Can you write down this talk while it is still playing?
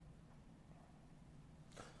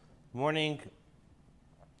Morning.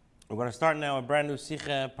 We're going to start now a brand new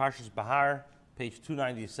Sichah, Parshas Behar, page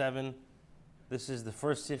 297. This is the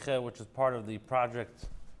first Sichah, which is part of the project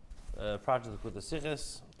with the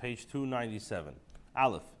Sichos, page 297.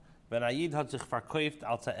 Aleph. When a Yid hat sich verkauft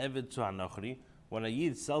als a Eved zu Hanochri, when a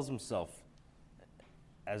Yid sells himself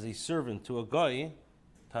as a servant to a guy,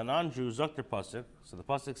 Tananju Zokter Pasuk, so the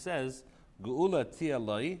Pasuk says, Geula tia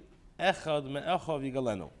loi, echad me'echov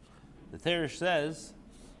yigalenu. The Teresh says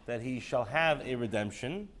that he shall have a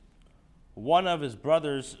redemption, one of his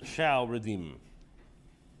brothers shall redeem him.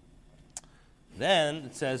 Then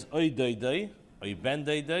it says, Oy doidoi, oy ben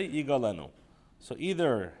doidoi, yigalenu. So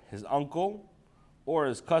either his uncle or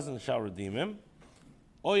his cousin shall redeem him,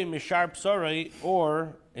 oy mishar psorei,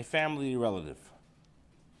 or a family relative.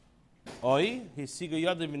 Oy, he siga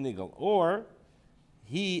yadav v'nigal, or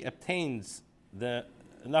he obtains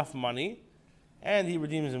enough money and he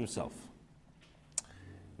redeems himself.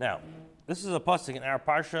 Now, this is a pasuk in our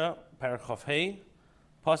parsha, Parachav Hey,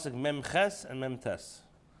 pasuk Mem Ches and Mem Tes.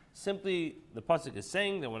 Simply, the pasuk is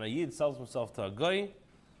saying that when a Yid sells himself to a guy,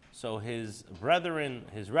 so his brethren,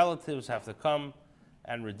 his relatives have to come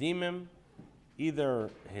and redeem him, either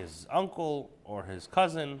his uncle or his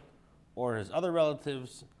cousin or his other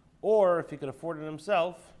relatives, or if he could afford it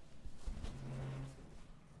himself,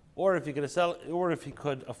 he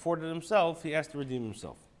has to redeem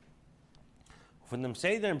himself. From them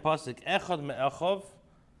say there in pasuk echad me'echov,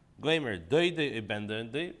 gomer doidei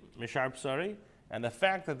ebendei mishar psari, and the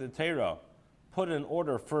fact that the Torah put in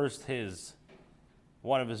order first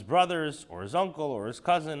one of his brothers or his uncle or his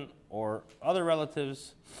cousin or other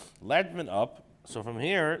relatives, led him up. So from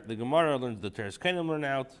here, the Gemara learns the Teres Kenim learn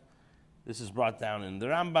out. This is brought down in the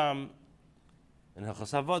Rambam, in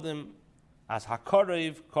Hilchos Avodim, as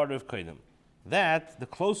hakorev korev kodim, that the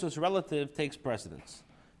closest relative takes precedence.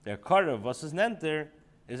 Their korev versus nenter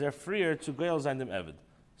is their freer to goyal zaydim eved.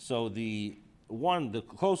 So the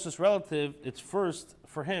closest relative, it's first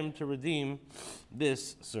for him to redeem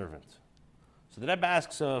this servant. So the Rebbe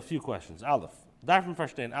asks a few questions. Aleph, darfen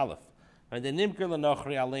verstehen Aleph. When the nimker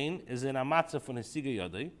lenochri allein is in amatza von hisiga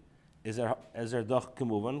yodei, is doch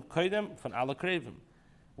kemuvan koidem von alle krevim.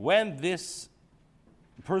 When this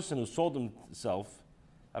person who sold himself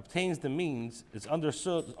obtains the means, it's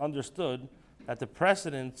understood that the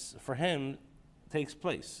precedence for him takes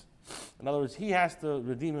place. In other words, he has to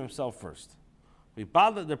redeem himself first. We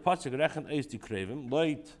bother the pasuk rechent eis di krevim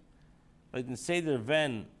loit in seder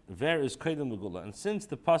ven ver is koidem legula. And since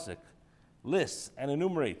the pasuk lists and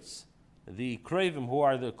enumerates the krevim who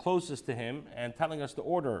are the closest to him and telling us the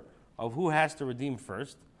order of who has to redeem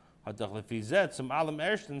first, so the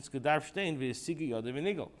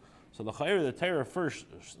Chayr, the Torah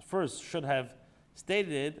first should have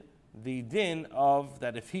stated the din of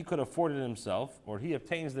that if he could afford it himself, or he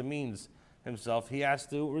obtains the means himself, he has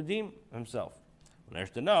to redeem himself. And then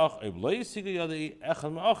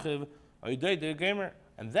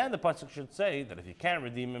the pasuk should say that if he can't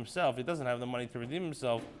redeem himself, he doesn't have the money to redeem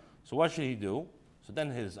himself, so what should he do? So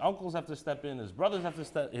then his uncles have to step in, his brothers have to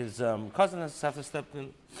step, his cousins have to step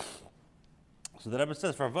in. So the Rebbe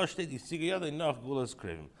says, so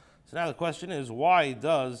now the question is, why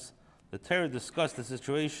does the Torah discuss the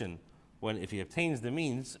situation when if he obtains the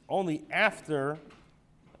means, only after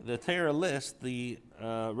the Torah lists the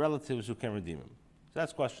relatives who can redeem him? So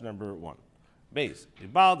that's question number one. Base.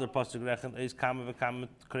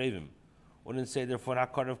 Wouldn't say therefore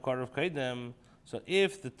so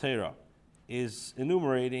if the Torah is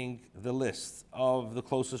enumerating the list of the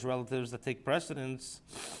closest relatives that take precedence,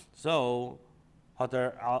 so hat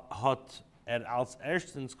als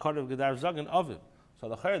erstens korev gedarf sagen of him. So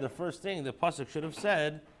the first thing the pasuk should have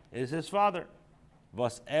said is his father.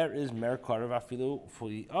 Was is mer korev afilu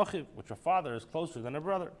fui achiv, which a father is closer than a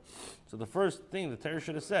brother. So the first thing the Torah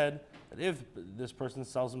should have said that if this person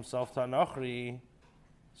sells himself to an achri,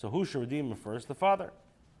 so who should redeem him first? The father.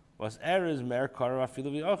 Was is mer korev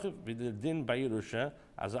afilu vi achiv, the din by Yerusha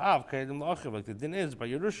as av kaidem la'achiv, like the din is by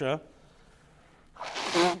Yerusha.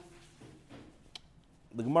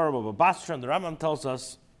 The Gemara of Basra and the Rambam tells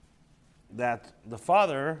us that the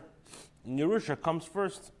father in Yerusha comes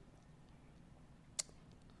first.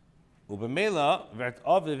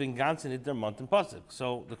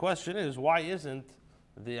 So the question is, why isn't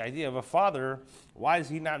the idea of a father, why is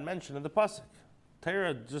he not mentioned in the pasuk?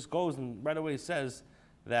 Torah just goes and right away says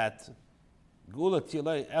that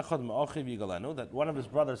that one of his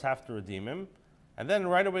brothers have to redeem him, and then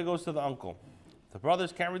right away goes to the uncle. If the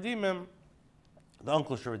brothers can't redeem him, the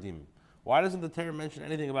uncle should redeem him. Why doesn't the Torah mention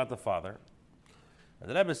anything about the father? And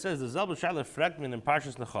the Rebbe says the Zelba Shaila Frekman in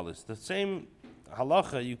Parshas Nechalis. The same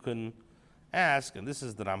halacha you can ask, and this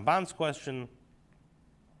is the Ramban's question,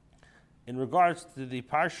 in regards to the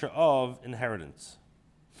parsha of inheritance.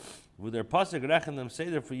 With their pasuk rechen them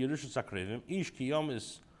seder for Yerusha Sakrevim, ish ki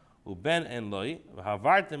yomis uben en loy,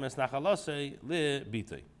 v'havartem es nachalosei li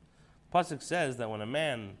bitei. Pasuk says that when a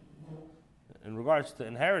man, in regards to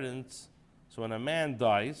inheritance, so when a man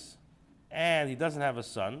dies and he doesn't have a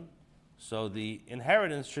son, so the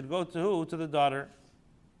inheritance should go to who? To the daughter.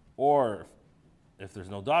 Or if there's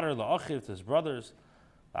no daughter, la'achiv, to his brothers,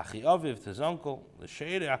 la'achi aviv, to his uncle,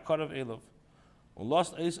 l'sheire akarav elov.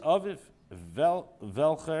 Unlost eis aviv,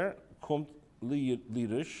 velcher kumt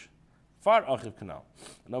lirish, far achiv kanal.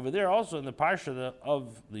 And over there also in the parsha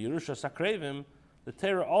of the Yerusha Sakrevim, the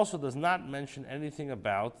Torah also does not mention anything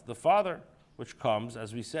about the father, which comes,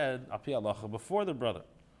 as we said, api halacha, before the brother.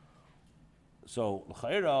 So,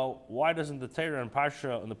 l'chayro, why doesn't the Torah in the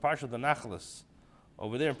parsha of the Nachlas,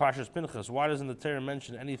 over there in Parshas Pinchas, why doesn't the Torah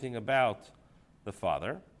mention anything about the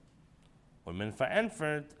father? Or Minfa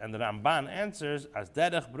Enfert, and the Ramban answers, as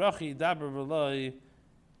derech brachi daber v'loi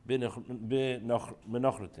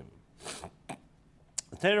b'nochrutim.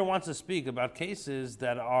 The Torah wants to speak about cases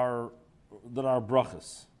that are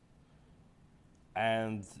brachas,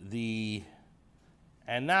 and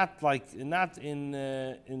not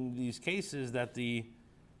in these cases that the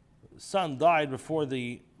son died before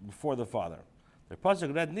the father. The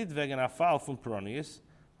pasuk read nitveg and afal from Peronius,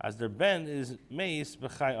 as their ben is meis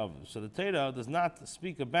b'chai aviv. So the Torah does not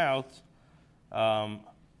speak about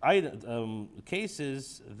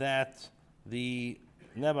cases that the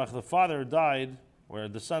father died, where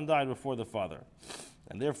the son died before the father,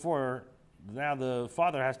 and therefore now the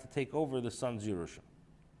father has to take over the son's Yerusha.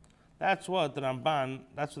 That's what the Ramban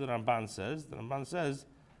says. The Ramban says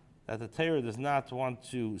that the Torah does not want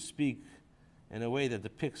to speak in a way that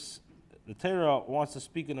depicts. The Torah wants to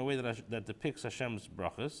speak in a way that depicts Hashem's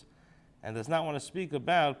brachas, and does not want to speak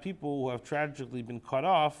about people who have tragically been cut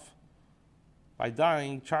off by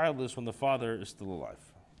dying childless when the father is still alive.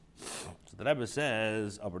 So the Rebbe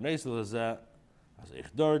says, "Aber neisel is that as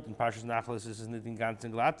ich dort in Parshas Nachlas ist es nicht in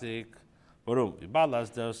ganzen glatik. Warum? Wie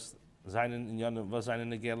ballas das seinen in Yonim was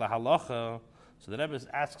seinen negela halacha." So the Rebbe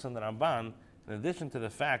asks on the Ramban, in addition to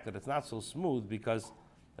the fact that it's not so smooth, because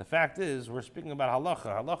the fact is we're speaking about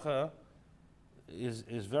halacha. Halacha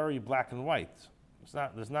is very black and white.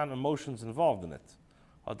 There's not emotions involved in it.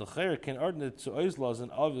 The Chair can ordne zu Oizlos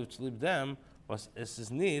and Aviv to leave them, was es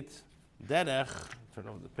is nicht derech, turn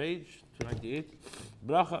over the page, 298,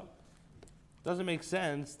 bracha. Doesn't make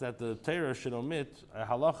sense that the Torah should omit a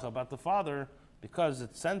halacha about the father because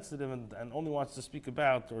it's sensitive and only wants to speak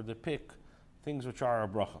about or depict things which are a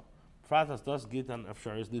bracha. Pratas does get an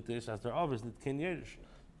afsharis lites as their Aviv nit ken yerish.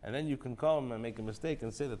 And then you can come and make a mistake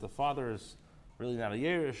and say that the father is really not a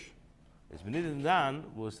yerish. It's benitten dan,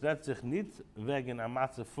 wo es redt sich nicht wegen a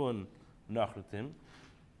matze von nachrutim.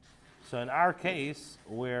 So in our case,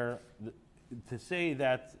 where to say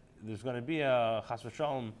that there's going to be a chas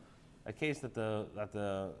v'shalom, a case that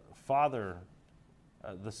the father,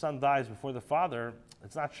 the son dies before the father,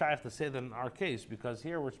 it's not shaykh to say that in our case, because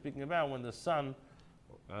here we're speaking about when the son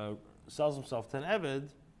sells himself to an eved,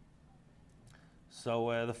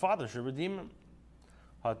 so the father should redeem him.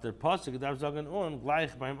 Hat der pasuk darf sagen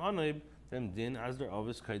gleich beim anib dem din as der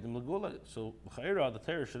ovis kaidem legula. So the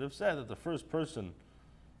Torah should have said that the first person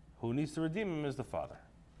who needs to redeem him is the father.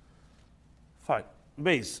 Fine.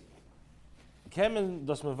 Base. Kemen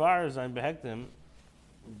das mevar sein behektem.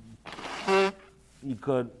 You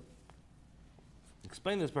could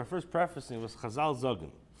explain this by first prefacing with Chazal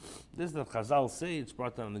Zogen. This is that Chazal say, it's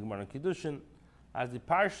brought down in the Gemara and Kiddushin, as the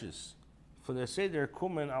Parshas for the Seder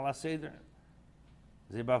kumen ala Seder.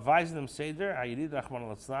 They beweisen dem Seder, Hayirid Rachman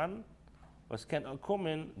al-Atzlan, was ken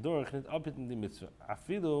kumen durch nicht abhitten die Mitzvah.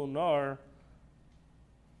 Afilu nor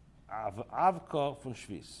avka von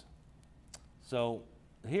Shvis. So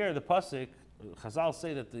here the pasuk, Chazal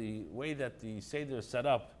say that the way that the Seder is set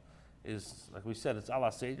up is, like we said, it's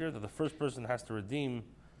ala Seder, that the first person has to redeem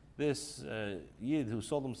this Yid who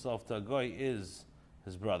sold himself to a Goy is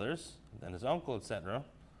his brothers, and his uncle, etc.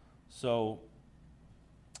 So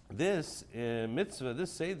this mitzvah,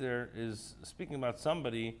 this Seder, is speaking about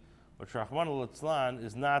somebody which Rahman al-Atzlan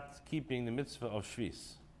is not keeping the mitzvah of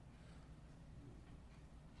Shvis.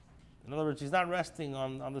 In other words, he's not resting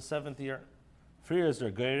on the seventh year. Free is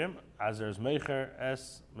there Geirim, as there's Mecher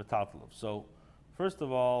es Metaltalov. So, first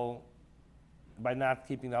of all, by not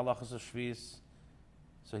keeping the halachas of Shvis,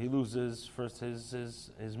 so he loses first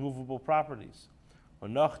his movable properties.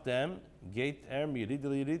 When Nachdem, gate Yerida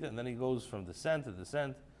Yerida, and then he goes from descent to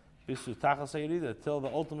descent, Bisu Tachas Yerida, till the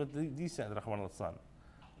ultimate descent, Rahman al-Atzlan.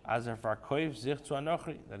 as a farkoif zich to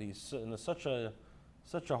anochri, that he's in such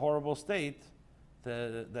a horrible state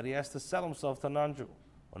that he has to sell himself to a non-Jew.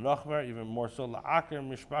 Or nochmer, even more so, la'aker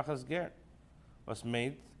mishpachas ger was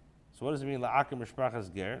made. So what does it mean, la'aker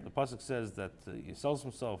mishpachas ger? The pasuk says that he sells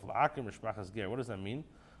himself la'aker mishpachas ger. What does that mean?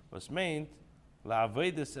 Was made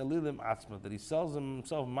la'avedis elilim atzma, that he sells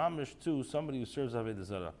himself mamish to somebody who serves avodah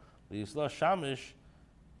zarah. Yisla shamish,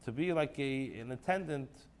 to be like an attendant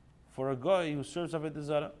for a guy who serves avodah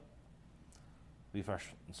zarah.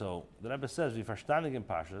 So the Rebbe says, "We verstanden in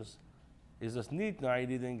Parshas is this need now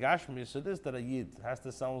Yid in Gashmi." So this that a Yid has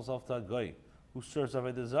to sell himself to a guy who serves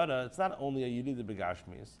avodah zarah. It's not only a Yid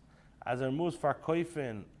begashmis, as er muss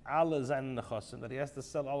verkaufen alle seine nechasim, that he has to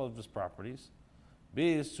sell all of his properties.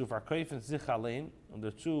 Bis zu verkaufen sich allein und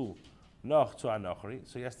dazu noch zu anochri.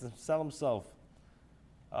 So he has to sell himself.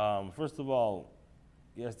 First of all,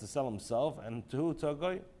 he has to sell himself, and to a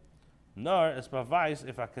guy. Nor es beweis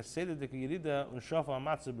if a kasede de yirida und shofa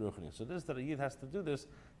amatze bruchni. So this that a yid has to do this.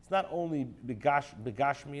 It's not only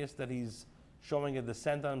begashmius that he's showing a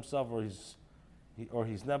descent on himself, or he's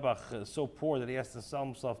nebach so poor that he has to sell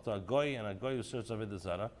himself to a goy, and a goy who serves avodah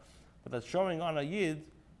zarah, but that's showing on a yid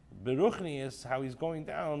beruchni is how he's going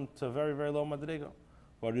down to very, very low madriga.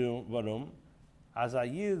 Warum? As a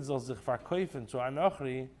yid soll sich verkaufen zu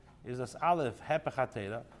anochri is das aleph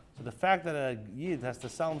hepechatera. So the fact that a yid has to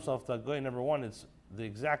sell himself to a goy, number one, it's the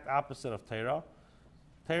exact opposite of Torah.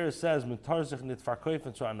 Torah says mitar sich nit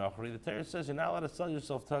verkaufen zu anochri. The Torah says you're not allowed to sell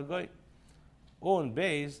yourself to a goy. Und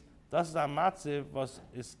beis, das ist ein Matziv, was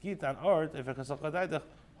es geht an Ort, if es auch gedeitig,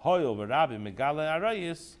 hoi over Rabbi, megale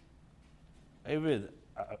arayis, Evid,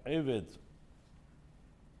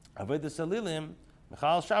 Avodah Salilim,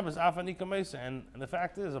 Mechal Shabbos, Afanika Mesa. And the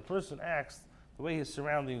fact is, a person acts the way his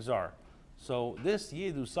surroundings are. So this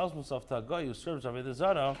Yid who sells himself to a guy who serves Avodah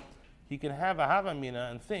Zarah, he can have a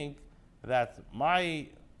Havamina and think that my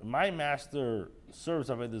master serves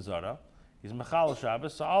Avodah Zarah, he's Mechal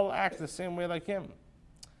Shabbos, so I'll act the same way like him.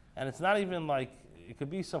 And it's not even like, it could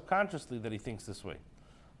be subconsciously that he thinks this way.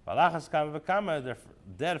 Balachas kam v'kama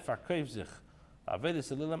der verkauft sich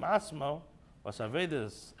Avodas elilim asmo, was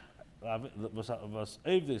Avodas was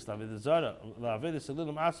Avdis Avodah Zarah, Avodas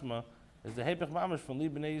elilim asmo is the hepech mamash from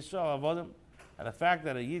Libnei Yisrael avodim. And the fact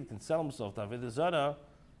that a yid can sell himself to Avodah Zarah,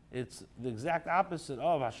 it's the exact opposite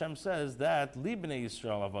of Hashem says that Libnei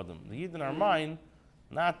Yisrael avodim. The yid in our mind,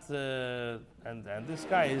 not and this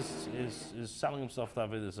guy is selling himself to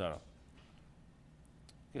Avodah Zarah.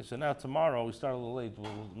 Okay, so now tomorrow, we start a little late.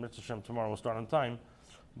 Mitzvah Hashem, tomorrow we'll start on time.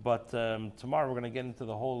 But tomorrow we're going to get into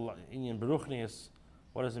the whole Inyan Beruchnius.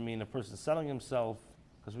 What does it mean, a person selling himself?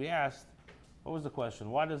 Because we asked, what was the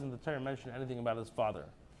question? Why doesn't the Torah mention anything about his father?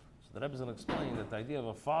 So the Rebbe is going to explain that the idea of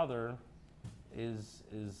a father is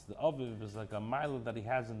the Aviv is like a mile that he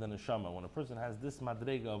has in the Neshama. When a person has this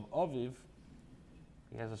madrega of Aviv,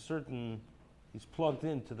 he has he's plugged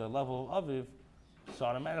into the level of Aviv, so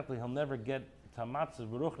automatically he'll never get Tamatzav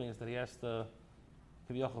Beruchnius that he has to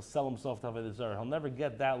sell himself to Avodah Zarah. He'll never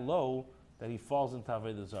get that low that he falls into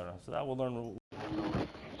Avodah Zarah. So that we'll learn.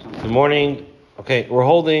 Good morning. Okay, we're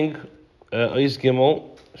holding Ois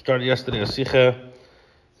Gimel. Started yesterday a Sichah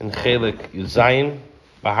in Chelik Yuzayin,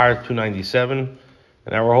 Behar 297,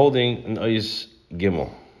 and now we're holding an Ois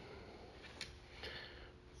Gimel.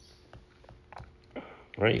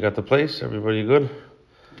 All right, you got the place? Everybody good?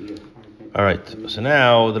 Yeah. All right, so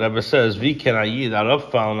now the Rabbi says, "Wie kann a Yid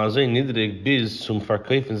arabfallen also niedrig bis zum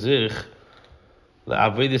Verkaufen sich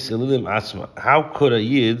le'avodas elilim atzma?" How could a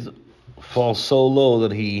Yid fall so low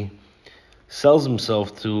that he sells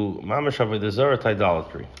himself to mamash avodah zarah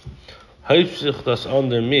idolatry? Häuft sich das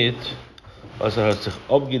under mit, was hat sich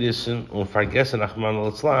abgerissen und vergessen nach man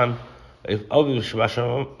al-Islam, auf Aviv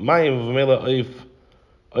Shabashamayim v'mela auf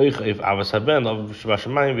Avas haben, Aviv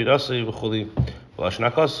Shabashamayim v'rasei v'chuli. Ben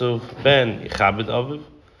Yichabed Aviv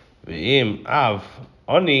V'im Av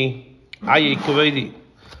Ani Ayi Kavedi.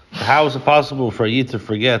 How is it possible for a Yid to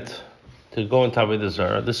forget to go into Avodah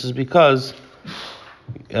Zarah? This is because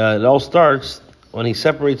it all starts when he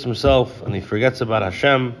separates himself and he forgets about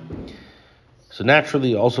Hashem. So naturally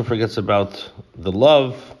he also forgets about the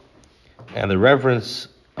love and the reverence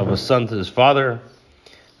of a son to his father.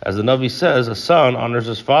 As the Navi says, a son honors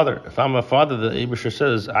his father. If I'm a father, the Eibusher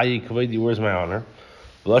says, Ayi Kavedi, where's my honor?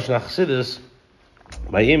 V'lashon HaChassidus,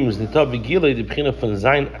 by him is nita begilei the b'china von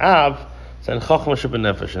sein Av, sein Chachma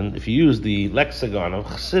shebenefesh. And if you use the lexicon of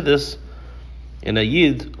Chassidus, in a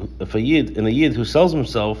Yid who sells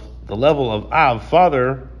himself, the level of Av,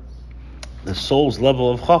 father, the soul's level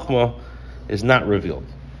of Chachma, is not revealed.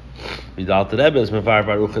 The Alter Rebbe is mevar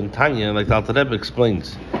baruch in Tanya, like the Alter Rebbe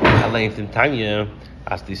explains. At length in Tanya,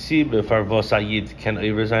 As die Siebe farvos Ayid can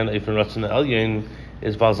over sein even Ratzon Elyon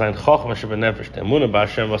is weil sein Chochma shebenefesh der Munah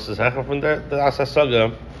B'Hashem was das Hecher von der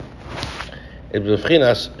Asasaga is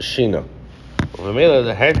befchinas Shina. V'mela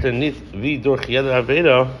der Herter nicht wie durch jeder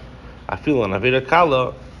Aveda afil an Aveda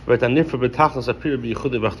Kala wird an Nifra betachas apir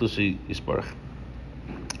b'yichudei b'achtusi yisparach.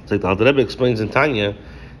 It's like the Rebbe explains in Tanya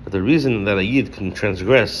that the reason that a Yid can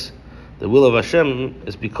transgress the will of Hashem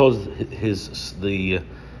is because the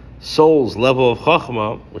soul's level of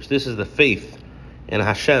Chachma, which this is the faith in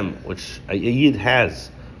Hashem, which a Yid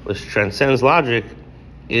has, which transcends logic,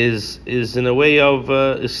 is in a way of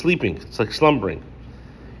is sleeping. It's like slumbering.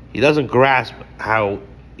 He doesn't grasp how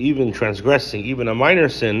even transgressing, even a minor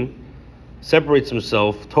sin, separates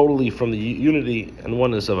himself totally from the unity and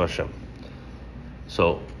oneness of Hashem.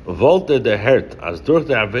 So, wollte der Hert, als durch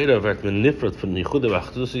der Aveda wird man nifrat von Yichudei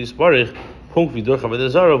B'Achdus Yisparach, Punkt wie durch Aveda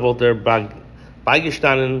Zara, wollte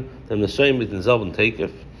beigestanden dem Nesoim mit denselben Tekev,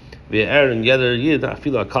 wie in jeder Yid,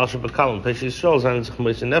 afilo akal shebakal, Pesach Yisrael, seinen sich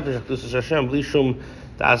meist in Nefesh, Achdus Hashem, bli shum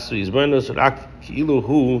das wie Yisbarnus, rak ki'ilu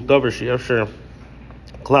hu, dover she'efsher,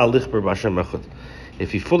 klal lichber b'Hashem echad.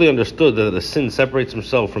 If he fully understood that the sin separates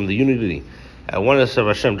himself from the unity and oneness of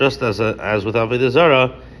Hashem, just as with Aveda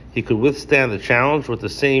Zara, he could withstand the challenge with the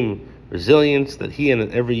same resilience that he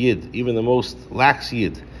and every Yid, even the most lax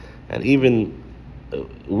Yid, and even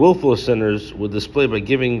willful sinners would display by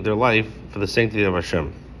giving their life for the sanctity of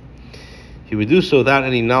Hashem. He would do so without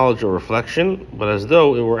any knowledge or reflection, but as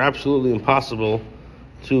though it were absolutely impossible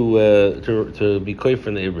to be koif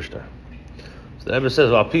in the Ebershtar. So the Rebbe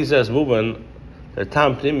says, "Well, Pizas Muban, der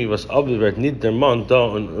Tam Pnimi was obvert nid der Mond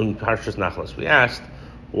da in Parshas Nachlas." We asked,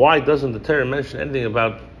 why doesn't the Torah mention anything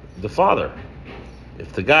about the father?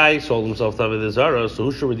 If the guy sold himself to Avodah Zarah, so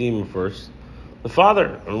who should redeem him first? The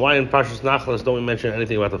father. And why in Parshas Nachlas don't we mention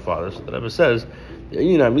anything about the father? So the Rebbe says,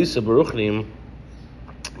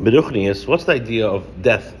 what's the idea of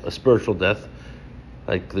death, a spiritual death?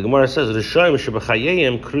 Like the Gemara says,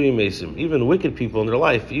 even wicked people in their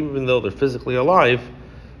life, even though they're physically alive,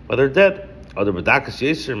 but they're dead.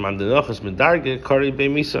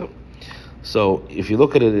 So if you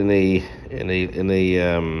look at it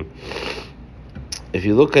if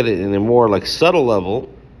you look at it in a more like subtle level,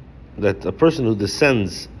 that a person who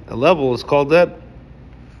descends a level is called dead.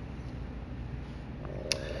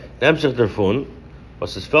 Was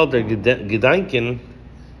es fällt der Gedanken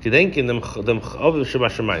dem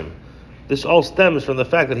This all stems from the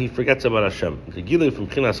fact that he forgets about Hashem.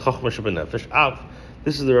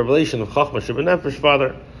 This is the revelation of Chachma Shebenefesh,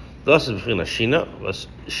 Father. Thus is b'chinas Shina.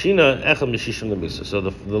 Shina echad mishishim lemisa. So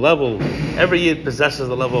the level, every Yid possesses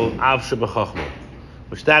the level of Av Shebechachma,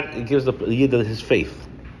 which that gives the Yid his faith.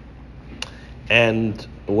 And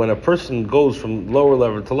when a person goes from lower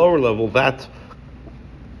level to lower level, that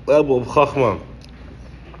level of Chachma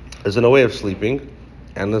is in a way of sleeping.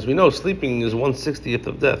 And as we know, sleeping is 1/60th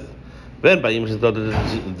of death. Then by Yim there's a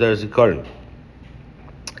Zikaron.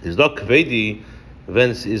 There's not Kvedi.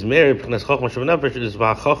 When is married, is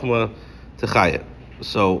Chachma Techaya.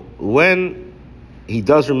 So when he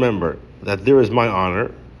does remember that there is my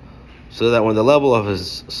honor, so that when the level of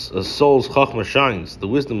his soul's Chachma shines, the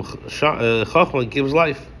wisdom Chachma gives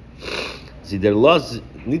life. See, there lost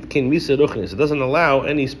nitkin misa ruchnis. It doesn't allow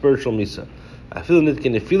any spiritual misa. I feel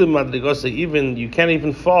nitkin. If feel madrigosa, even you can't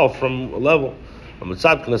even fall from a level.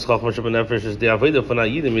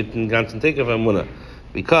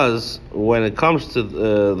 Because when it comes to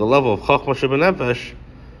the level of Chachma Shebenefesh,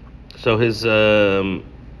 so his Aveda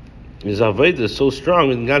is so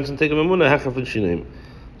strong,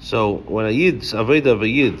 so when a Yid's Aveda of a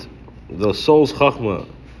Yid, the soul's Chachma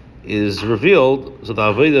is revealed, so the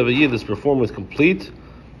Aveda of a Yid is performed with complete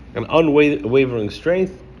and unwavering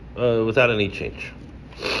strength without any change.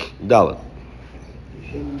 Dalet.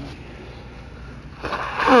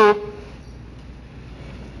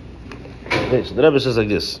 Okay, so the Rebbe says like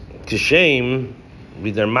this: Kishem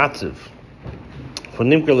b'der matziv for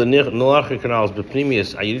nimker lenolacher canals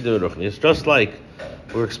b'pnimius ayidid ruchni. It's just like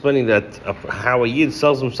we're explaining that how a yid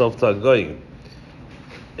sells himself to a goy.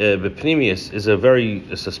 B'pnimius is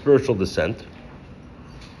a spiritual descent.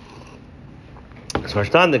 So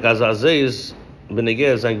it's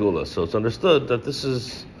understood that this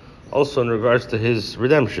is also in regards to his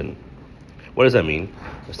redemption. What does that mean?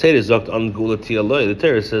 The Torah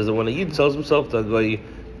says that when a Yid sells himself to a Goy,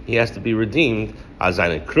 he has to be redeemed.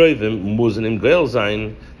 That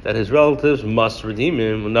his relatives must redeem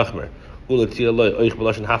him. It's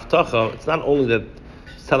not only that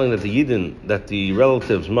it's telling that the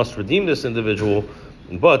relatives must redeem this individual,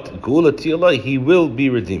 but he will be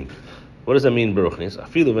redeemed. What does that mean, Baruch?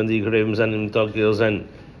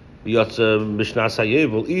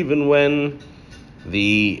 even when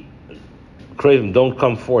the craven don't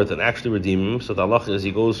come forth and actually redeem him, so the halacha is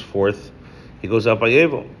he goes out by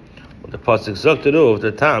Yevel. When the pasuk zakteru of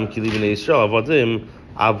the tam kilivin Yisrael avadim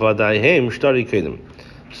avadayhem shtari kedim.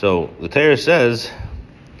 So the Torah says.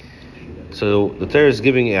 So the Torah is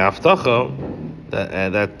giving a haftacha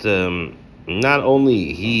that not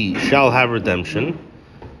only he shall have redemption,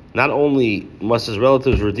 not only must his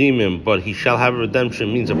relatives redeem him, but he shall have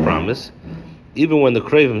redemption means a promise. Even when the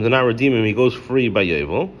craven do not redeem him, he goes free by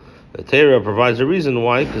Yovel. The Torah provides a reason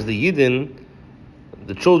why, because the Yidden,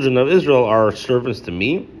 the children of Israel, are servants to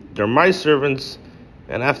me. They're my servants,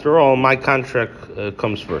 and after all, my contract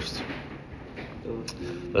comes first.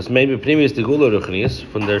 Das maybe previous the Gula Ruchnis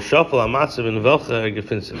von der Schaffel am Matzev in welche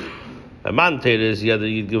gefindt sich. Bei Mantel ist ja der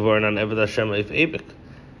Yid geworden an Eved Hashem auf ewig.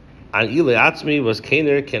 An Ile Atzmi was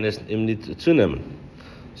keiner kann es ihm nicht zunehmen.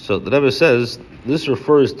 So the Rebbe says this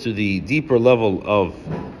refers to the deeper level of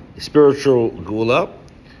spiritual Gula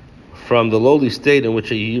from the lowly state in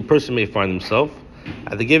which a person may find himself.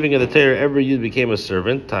 At the giving of the Torah, every Yid became a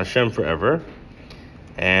servant to Hashem forever,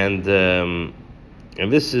 and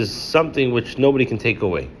this is something which nobody can take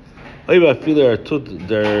away. Is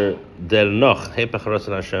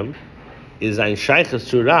ein Sheiches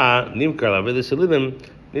zu Ra, nimkar lavedes elilim,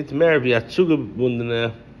 nicht mehr wie a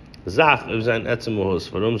zugebundene Sach auf sein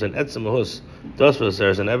Etzemahus. Warum sein Etzemahus, das was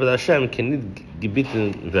sein Eved Hashem, kann nicht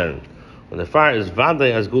gebieten werden. Und der Fire is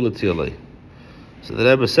Vadai as Gula Tialei. So the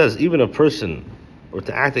Rebbe says, even a person were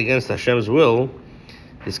to act against Hashem's will,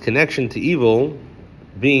 his connection to evil,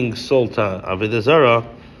 being sold to Avodah Zarah,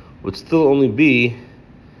 would still only be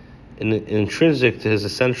intrinsic to his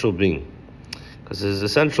essential being, because his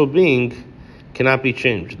essential being cannot be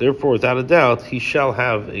changed. Therefore, without a doubt, he shall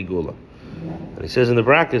have a gula. And he says in the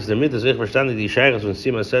brackets, the mit is verstanden die Sheichos von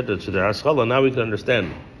Sima Sedra to their Aschala. Now we can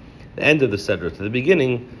understand the end of the Sedra to the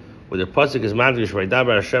beginning, where the pasuk is madrish by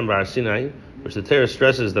Dabar Hashem Bar Sinai, which the Torah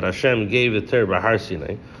stresses that Hashem gave the Torah Bahar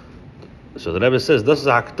Sinai. So the Rebbe says, this is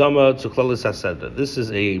hakdama to klalis hasedra. This is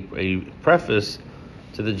a preface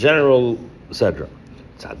to the general sedra.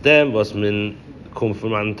 Tzadem was min kum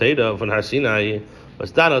from Teira von Har Sinai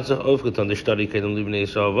was dann hat sich aufgetan die Stadi kedem libnei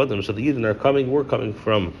Yisrael avadim. So the Yidden we're coming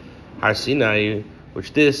from Har Sinai,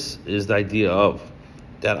 which this is the idea of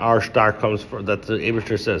that our star comes first. That the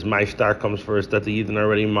Eibusher says, my star comes first. That the Yidden are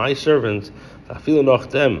already my servants. Afilu noch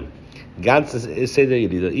dem. Ganzes is say that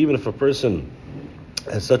even if a person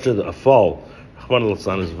has such a fall, Rahman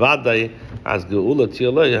al-San is Vadai as Geula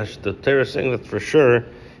Tialei, the Torah is saying that for sure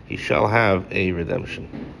he shall have a redemption.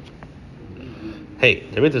 Hey,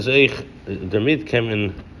 damit came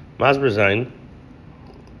in Masber Zayin,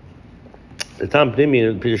 the Tam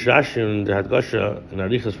Pnimi, Pirush Rashi, and the Hadgasha, and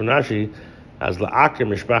Arichas from Rashi, as La'akir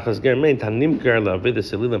Mishpachas Germain, Tanimker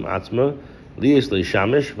La'avidas Elilam Atzma, Lias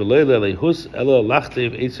Le'shamish, V'leile Le'hus, Ela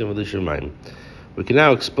Lachtev Eitzim V'lishamayim. We can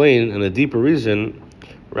now explain in a deeper reason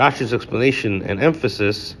Rashi's explanation and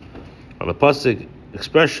emphasis on the pasuk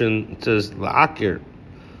expression. It says la'akir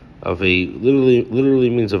of a literally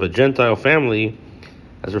means of a Gentile family,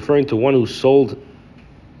 as referring to one who is sold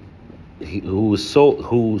to Avodah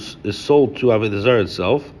Zarah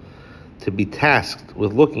itself, to be tasked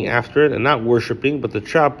with looking after it and not worshiping, but to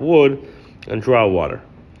chop wood and draw water.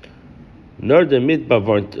 So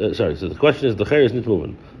the question is, the chair is not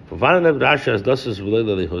moving. How does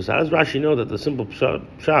Rashi know that the simple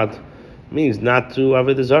pshat means not to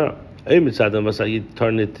Avodah Zarah?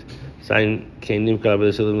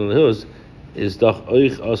 Is doch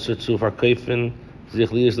euch außer zu verkaufen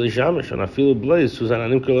sich lies leishamish and afilu blaze zu sein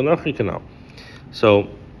animkel enochi kanal. So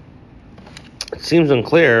it seems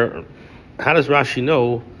unclear. How does Rashi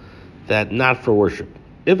know that not for worship?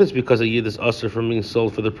 If it's because a yid is usher from being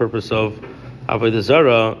sold for the purpose of Avodah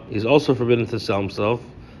Zarah, he's also forbidden to sell himself,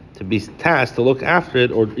 to be tasked to look after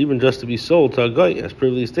it, or even just to be sold to a guy, as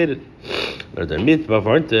previously stated. Was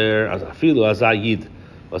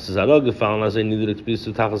ist gefallen, als niedrig bis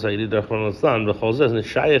zu Tachas Hayid Rahman al-Islam, bechol zeh nicht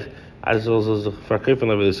shaykh, as verkaufen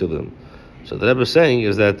Avodah Zarah. So the Rebbe is saying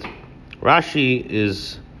is that Rashi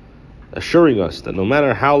is assuring us that no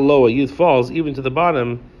matter how low a Yid falls, even to the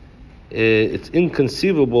bottom, it's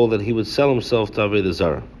inconceivable that he would sell himself to Avodah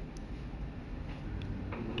Zarah.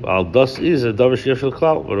 While das is a davar shel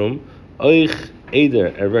klal, warum euch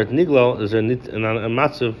eder wird niglal is nicht in a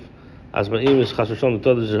matzav as man ihm is chashushon the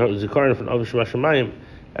tod zikaron von Avish Vashamayim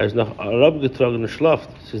as noch Arab getragen schlaft.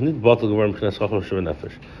 Es ist nicht bottle geworden knas chacham shel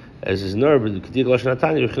nefesh. As is nur mit kedig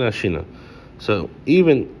lashnatani b'chinas shina. So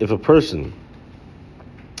even if a person,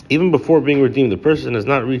 even before being redeemed, the person has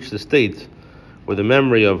not reached the state where the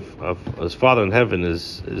memory of his Father in heaven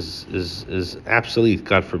is obsolete,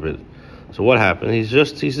 God forbid. So what happened? He's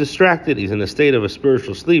distracted. He's in a state of a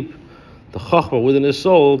spiritual sleep. The chachma within his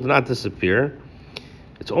soul did not disappear.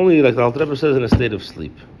 It's only, like the Alter Rebbe says, in a state of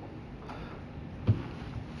sleep.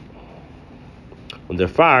 Und der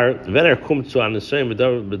Fahr, wenn kommt zu einem Nesuim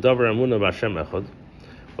bedavar Amunah b'Hashem Echad,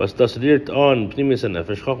 was das rührt an Pnimis und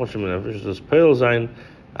Nefesh, Chachma Shem Nefesh, das Peil sein,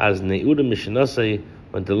 als Neude Mishnasei,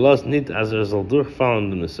 und der Last nicht, als soll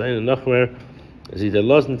durchfallen, und es sein, und noch mehr, sie der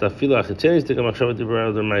Last nicht, viele Achitzenis, die Machshavat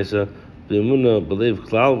Yibra der Meise, B'Amunah believe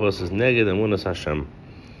Klal, was is Neged Amunahs Hashem.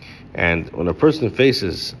 And when a person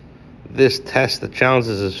faces this test that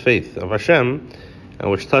challenges his faith of Hashem,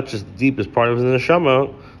 and which touches the deepest part of his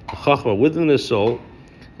neshama, the chachma within his soul,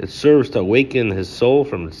 it serves to awaken his soul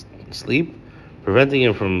from sleep, preventing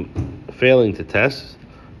him from failing to test.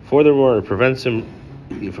 Furthermore, it prevents him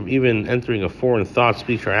from even entering a foreign thought,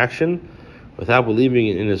 speech, or action without believing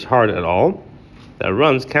in his heart at all. That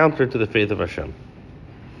runs counter to the faith of Hashem.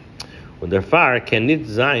 Und der Fahr kann nicht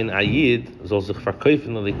sein, Ayid soll sich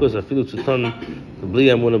verkaufen an Likus afilu zu tun, bli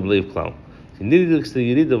Amunah believe Klal. Die niedrigste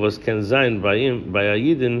Yerida, was kann sein bei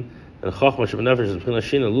Ayidin, and Chachma Shabnefesh, the B'china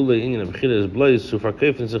Shina, Lule, Inyan, and B'china is blaze, to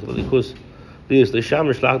verkaufen sich Likus, Lius, Leisham,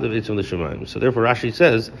 Shlachtav, Eitzim, L'Shamayim. So therefore Rashi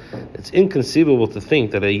says, it's inconceivable to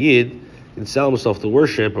think that a Yid can sell himself to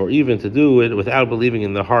worship, or even to do it without believing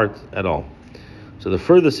in the heart at all. So the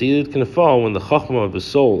furthest a Yid can fall when the Chachma of his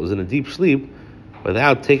soul is in a deep sleep,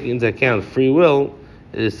 without taking into account free will,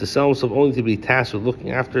 is to sell himself only to be tasked with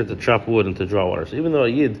looking after it, to chop wood and to draw water. So even though a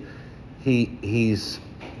Yid, he's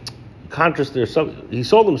conscious there, he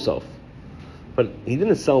sold himself, but he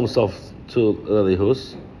didn't sell himself to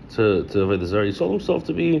Elihus, to Avodah Zarah. He sold himself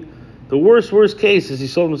to be, the worst case is he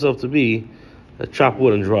sold himself to be chop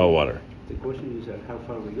wood and draw water. The question is how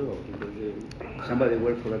far we go, because somebody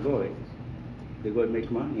works for a goy. The guy makes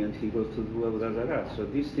money and he goes to do Avodah Zarah. So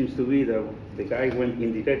this seems to be the guy went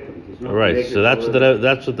indirectly. He's not right. So that's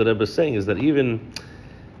what the Rebbe is saying, is that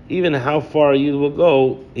even how far you will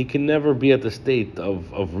go, he can never be at the state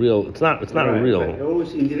of real. It's not right, real. But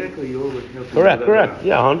always indirectly, you always have to. Correct.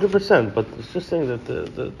 Yeah, 100%. But it's just saying that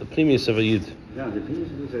the premise of a Yid. Yeah, the premise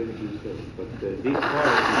is everything is good. But this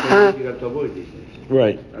part, you have to avoid this.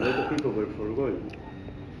 Right. A lot of people work for going.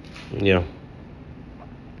 Yeah.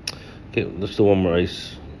 Okay, let's do one more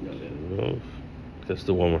ice. Let's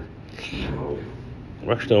do one more.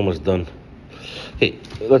 We're actually almost done. Okay,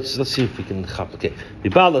 let's see if we can complicate.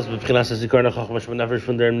 So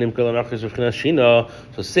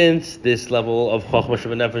since this level of Chachma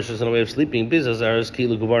Shabnefesh is in a way of sleeping,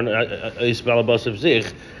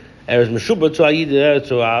 is meshuba to Ayida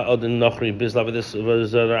to Odin Nochri Bislav this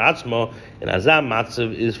was Atzmo and Azam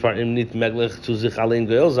Matzav is for him nit meglich to sich allein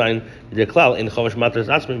goel sein the klal in Chovesh Matras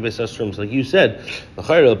Atzmo Besastrum. Like you said,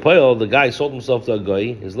 the guy sold himself to a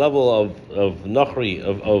guy. His level of Nochri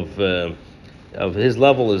of his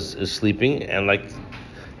level is sleeping, and like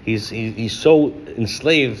he's so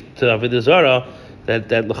enslaved to Avodah Zarah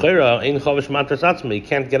that l'chayra in Chovesh Matras Atzmo, he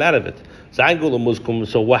can't get out of it. So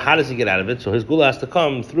how does he get out of it? So his gula has to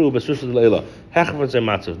come through Besusha Leila. Hechvan Zeh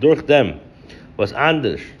Matzav. Durch dem was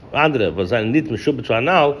andere was sein nit meshubet zu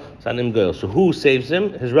anal, sein im goel. So who saves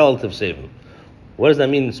him? His relatives save him. What does that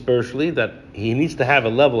mean spiritually? That he needs to have a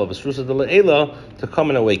level of Besusha Leila to come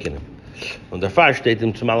and awaken him. Und der Fahr steht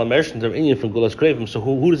ihm zum Alamersh und der Indian from Gulas Krevim. So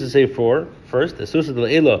who does it say for? First, Besusha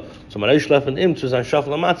Leila. So man schleppen him to sein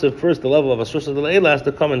Shafal Matzav. First, the level of Besusha Leila has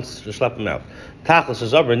to come and schlep him out. Tachlis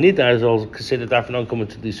is aber nicht also considered davon ankommen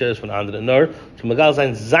zu die Seres von anderen, nur zu Magal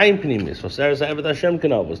sein Pnimis, was Seres Eved Hashem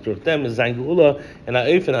genau, was durch dem ist sein Geula and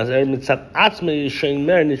Eifen as mit Zat Atzme Yishein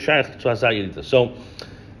Mer nicht shaykh to Hazayirita. So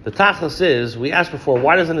the Tachlis is, we asked before,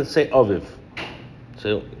 why doesn't it say Aviv?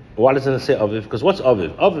 So why doesn't it say Aviv? Because what's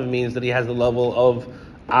Aviv? Aviv means that he has the level of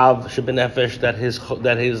Av Shabnefesh,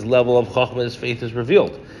 that his level of Chachma, his faith is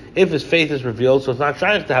revealed. If his faith is revealed, so it's not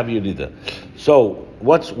shaykh to have Yirida. So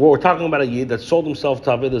we're talking about a Yid that sold himself to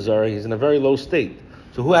Avodah Zarah. He's in a very low state.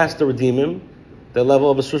 So who has to redeem him? The level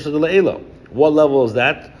of Besusha Leila. What level is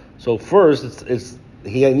that? So first,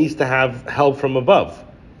 he needs to have help from above,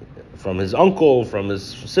 from his uncle, from his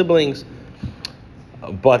siblings.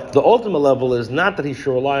 But the ultimate level is not that he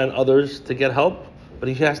should rely on others to get help, but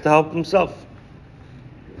he has to help himself.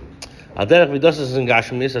 Aderech vidosas in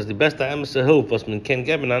Gashmis as the best emes hilf was man ken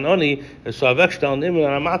geben an oni is so wegstellen immer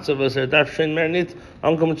an matze was darf schön mehr nit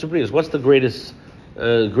ankommen zu bringen. What's the greatest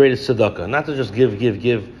tzedakah? Not to just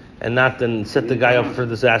give and not then set the guy up for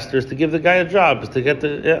disasters, to give the guy a job, is to get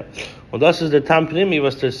the Well, das is the tam pnimi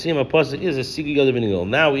was to see a pasuk is a sigi gadol.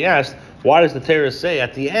 Now we asked, why does the Torah say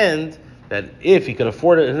at the end that if he could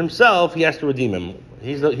afford it himself, he has to redeem him.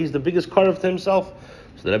 He's the biggest karov to himself.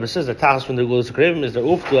 So the Rebbe says that Tachas from the Gulas Krevim is the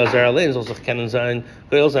Uftu Azar Alein also Kenan Zayin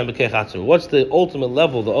Goyel Zayin B'Kei Chatzim. What's the ultimate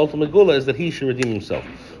level? The ultimate Gula is that he should redeem himself.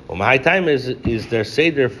 Well, my high time is their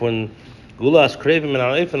seder von Gulas Krevim and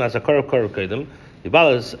Aleifan as a karov Kedem. Die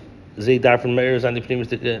Balas zei daarvan meer zijn die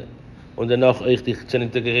primistische und dann noch euch die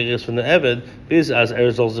zenige Gereges von der Eved, bis als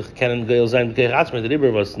soll sich kennen Goyel sein B'Kei Chatzim. Der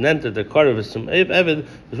Rebbe was nennt der karov ist zum Eved,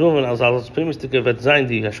 das man als primistische wird sein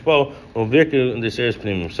die Hashpo und wirken in the serious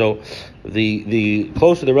premium. So the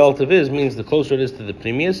closer the relative is means the closer it is to the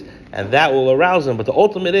premius, and that will arouse him. But the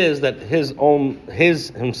ultimate is that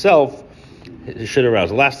himself should arouse.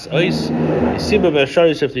 The last ice,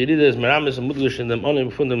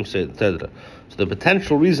 so the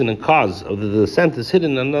potential reason and cause of the descent is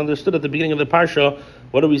hidden and understood at the beginning of the parsha.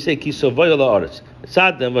 What do we say? When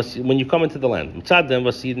you come into the land,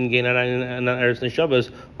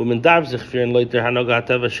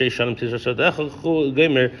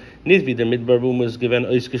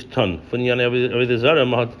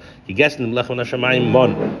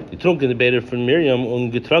 getrunken von Miriam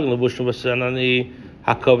und getragen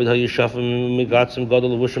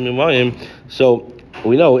so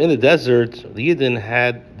we know in the desert the Yidden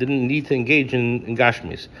didn't need to engage in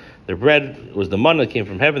Gashmis. Their bread was the manna that came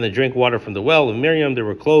from heaven. They drank water from the well of Miriam. There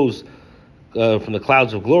were clothes from the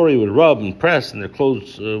clouds of glory would rub and press, and their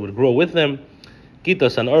clothes would grow with them.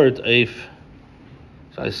 Gitas on earth,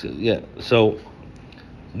 so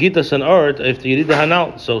Gitas on earth, if the Yerida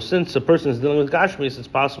Hanal. So since a person is dealing with Gashmis, it's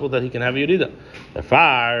possible that he can have a Yerida.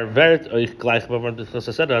 Therefore, wird euch gleich bewahrend,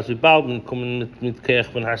 als wir bald kommen mit Keach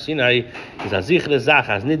von Har Sinai, ist eine sichere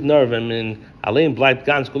Sache, als nicht nur, wenn man allein bleibt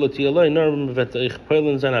ganz Goloti allein, nur wird euch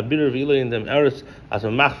Peulen sein, Abir wie in dem Eretz, als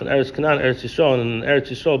man macht von Eretz Canaan, Eretz Yisrael, and Eretz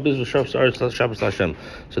Yisrael, bis wir schaffen Eretz Shabbos Hashem.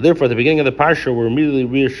 So therefore, at the beginning of the Parsha, we're immediately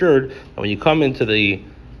reassured that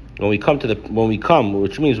when we come,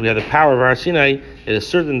 which means we have the power of Har Sinai, it is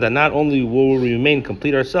certain that not only will we remain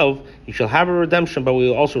complete ourselves, you shall have a redemption, but we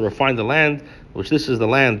will also refine the land, which this is the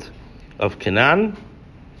land of Canaan.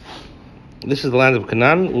 This is the land of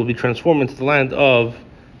Canaan, will be transformed into the land of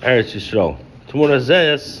Eretz Yisrael. Tomorrow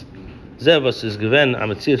Zevas is given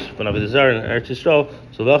Ametzias von Avedazar in Eretz Yisrael,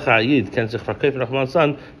 so welcher Ayid kann sich verkaufen nach meinem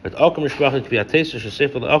Son, wird auch gesprochen, wie Atesis, der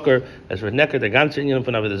Sefer der Ocker, es wird necker der ganze Indien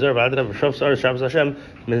von Avedazar, weil der Verschof Sar, Shabbos Hashem,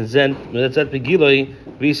 mit Zet Begiloi,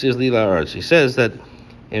 wie es ist Lila Arz. He says that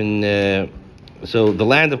so the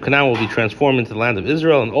land of Canaan will be transformed into the land of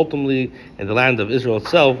Israel, and ultimately in the land of Israel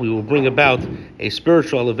itself, we will bring about a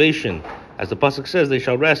spiritual elevation. As the Pasuk says, they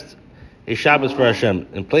shall rest a Shabbos for Hashem.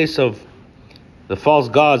 In place of the false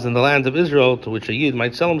gods in the land of Israel, to which a Yid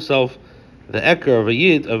might sell himself, the Eker of a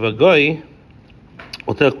Yid, of a Goy,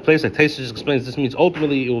 will take place. Like Taisus explains, this means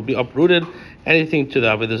ultimately it will be uprooted. Anything to the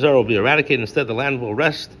Avedazar will be eradicated. Instead, the land will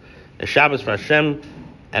rest a Shabbos for Hashem,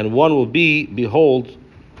 and one will be, behold,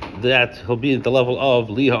 that he'll be at the level of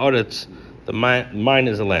Li Ha'aretz, the mine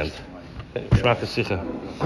is the land. Okay. Sichah.